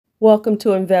Welcome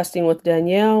to Investing with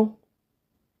Danielle.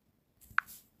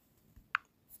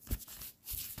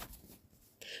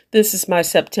 This is my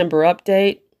September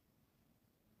update.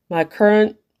 My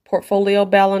current portfolio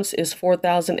balance is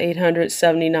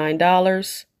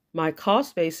 $4,879. My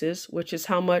cost basis, which is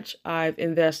how much I've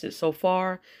invested so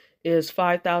far, is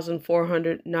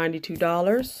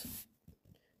 $5,492.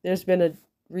 There's been a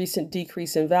recent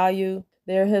decrease in value.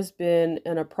 There has been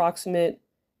an approximate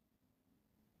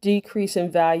decrease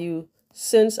in value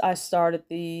since I started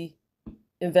the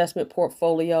investment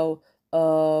portfolio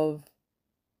of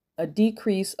a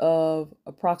decrease of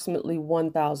approximately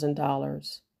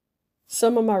 $1,000.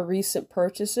 Some of my recent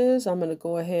purchases, I'm going to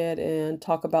go ahead and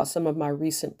talk about some of my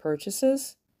recent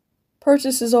purchases.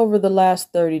 Purchases over the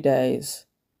last 30 days.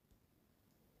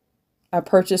 I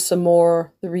purchased some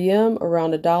more 3M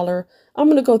around $1. I'm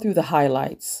going to go through the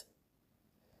highlights.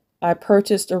 I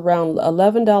purchased around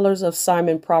 $11 of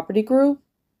Simon Property Group.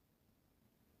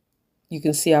 You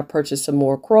can see I purchased some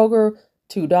more Kroger,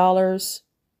 $2.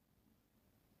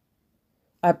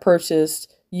 I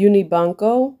purchased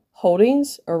Unibanco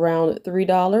Holdings around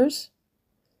 $3.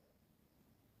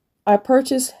 I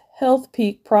purchased Health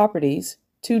Peak Properties,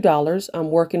 $2. I'm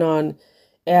working on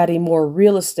adding more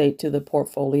real estate to the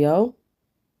portfolio.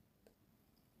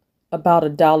 About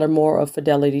 $1 more of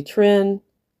Fidelity Trend.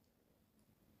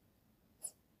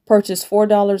 Purchased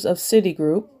 $4 of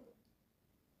Citigroup.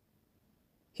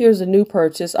 Here's a new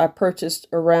purchase. I purchased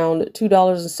around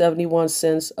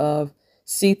 $2.71 of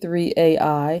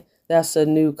C3AI. That's a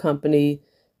new company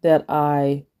that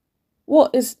I'm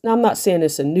not saying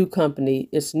it's a new company.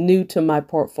 It's new to my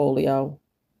portfolio.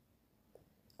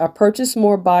 I purchased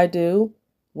more Baidu,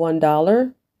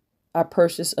 $1. I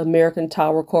purchased American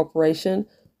Tower Corporation,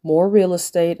 more real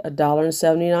estate,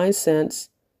 $1.79.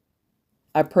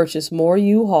 I purchased more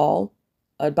U-Haul,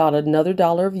 about another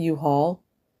 $1 of U-Haul.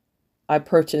 I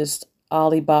purchased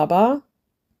Alibaba.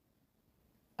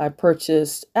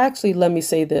 Let me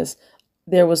say this.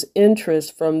 There was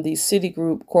interest from the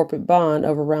Citigroup corporate bond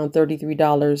of around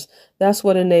 $33. That's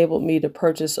what enabled me to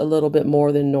purchase a little bit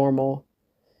more than normal.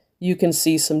 You can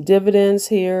see some dividends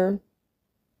here.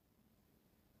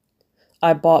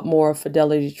 I bought more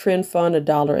Fidelity Trend Fund,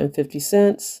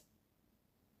 $1.50.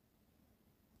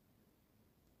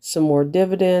 Some more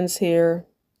dividends here.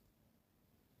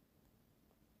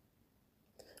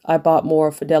 I bought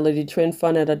more Fidelity Trend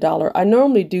Fund at $1. I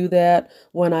normally do that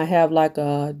when I have like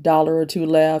 $1 or $2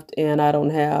 left and I don't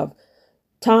have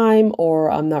time,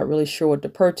 or I'm not really sure what to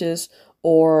purchase,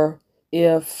 or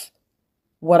if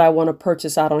what I want to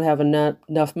purchase, I don't have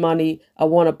enough money. I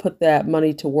want to put that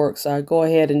money to work. So I go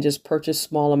ahead and just purchase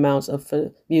small amounts of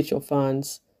mutual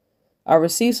funds. I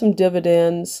received some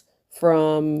dividends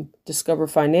from Discover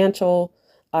Financial.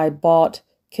 I bought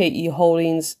KE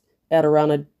Holdings at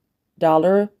around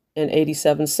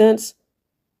 $1.87.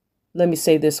 Let me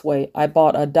say this way. I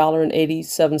bought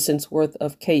 $1.87 worth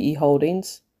of KE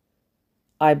Holdings.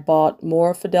 I bought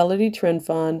more Fidelity Trend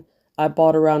Fund. I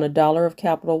bought around $1 of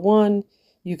Capital One.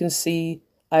 You can see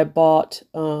I bought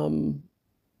C3AI,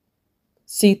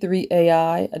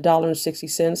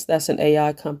 $1.60. That's an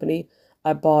AI company.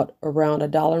 I bought around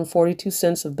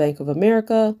 $1.42 of Bank of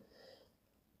America.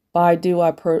 Baidu,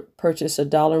 I purchased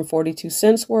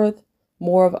 $1.42 worth.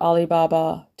 More of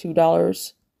Alibaba,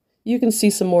 $2. You can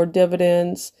see some more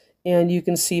dividends, and you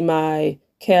can see my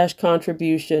cash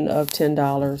contribution of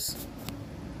 $10.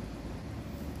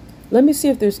 Let me see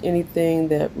if there's anything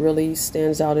that really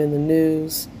stands out in the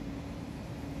news.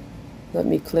 Let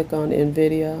me click on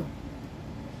NVIDIA.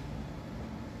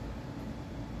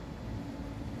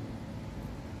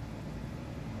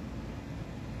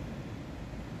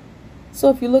 So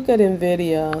if you look at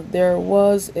NVIDIA,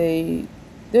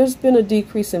 there's been a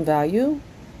decrease in value.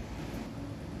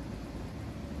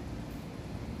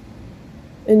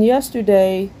 And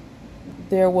yesterday,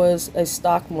 there was a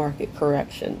stock market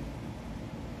correction.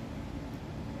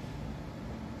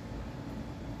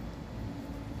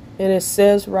 And it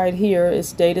says right here,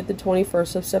 it's dated the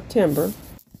 21st of September.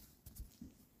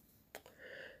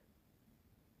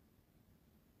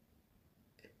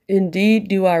 Indeed,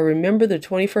 do I remember the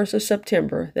 21st of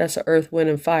September. That's an Earth, Wind,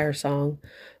 and Fire song.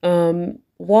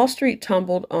 Wall Street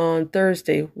tumbled on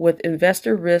Thursday with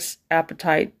investor risk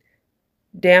appetite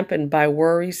dampened by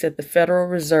worries that the Federal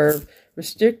Reserve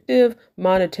restrictive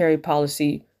monetary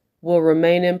policy will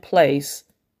remain in place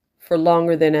for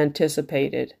longer than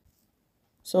anticipated.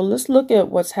 So let's look at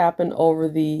what's happened over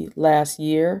the last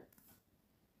year.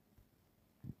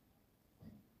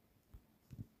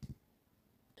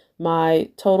 My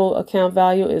total account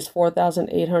value is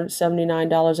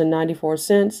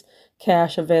 $4,879.94.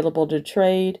 Cash available to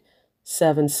trade,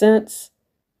 7 cents.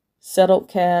 Settled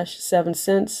cash, 7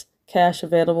 cents. Cash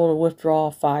available to withdraw,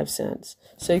 5 cents.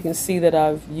 So you can see that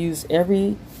I've used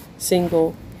every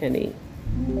single penny.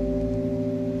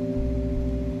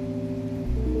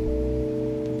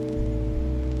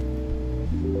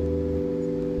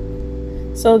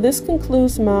 So this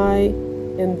concludes my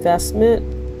investment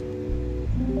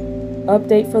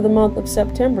update for the month of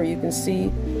September. You can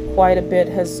see quite a bit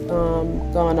has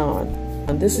gone on.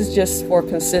 And this is just for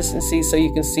consistency so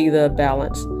you can see the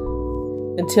balance.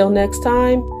 Until next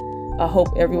time, I hope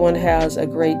everyone has a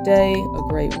great day, a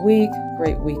great week,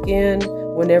 great weekend,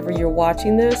 whenever you're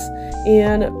watching this.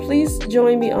 And please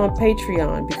join me on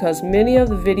Patreon, because many of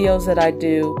the videos that I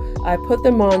do, I put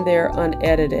them on there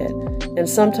unedited. And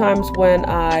sometimes when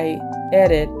I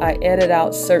edit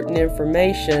out certain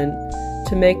information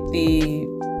to make the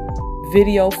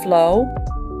video flow.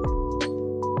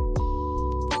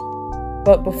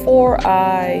 But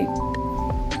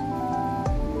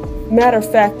matter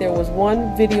of fact, there was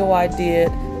one video I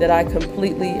did that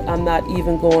I'm not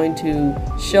even going to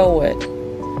show it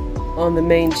on the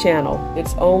main channel.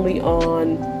 It's only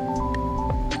on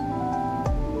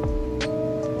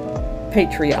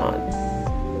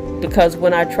Patreon, because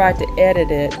when I tried to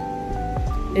edit it,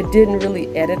 it didn't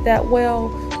really edit that well,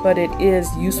 but it is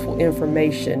useful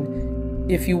information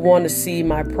if you want to see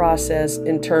my process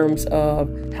in terms of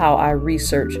how I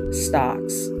research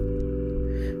stocks.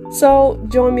 So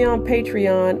join me on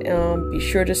Patreon. Be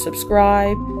sure to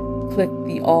subscribe, click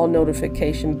the all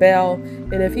notification bell.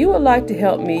 And if you would like to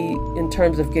help me in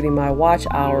terms of getting my watch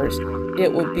hours,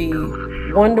 it would be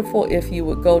wonderful if you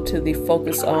would go to the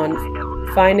Focus on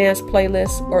Finance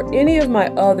playlist or any of my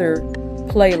other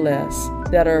playlists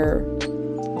that are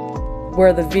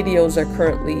where the videos are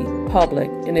currently public.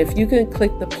 And if you can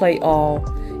click the play all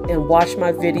and watch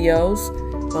my videos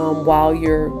while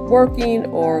you're working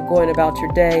or going about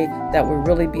your day, that would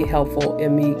really be helpful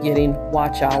in me getting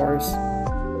watch hours.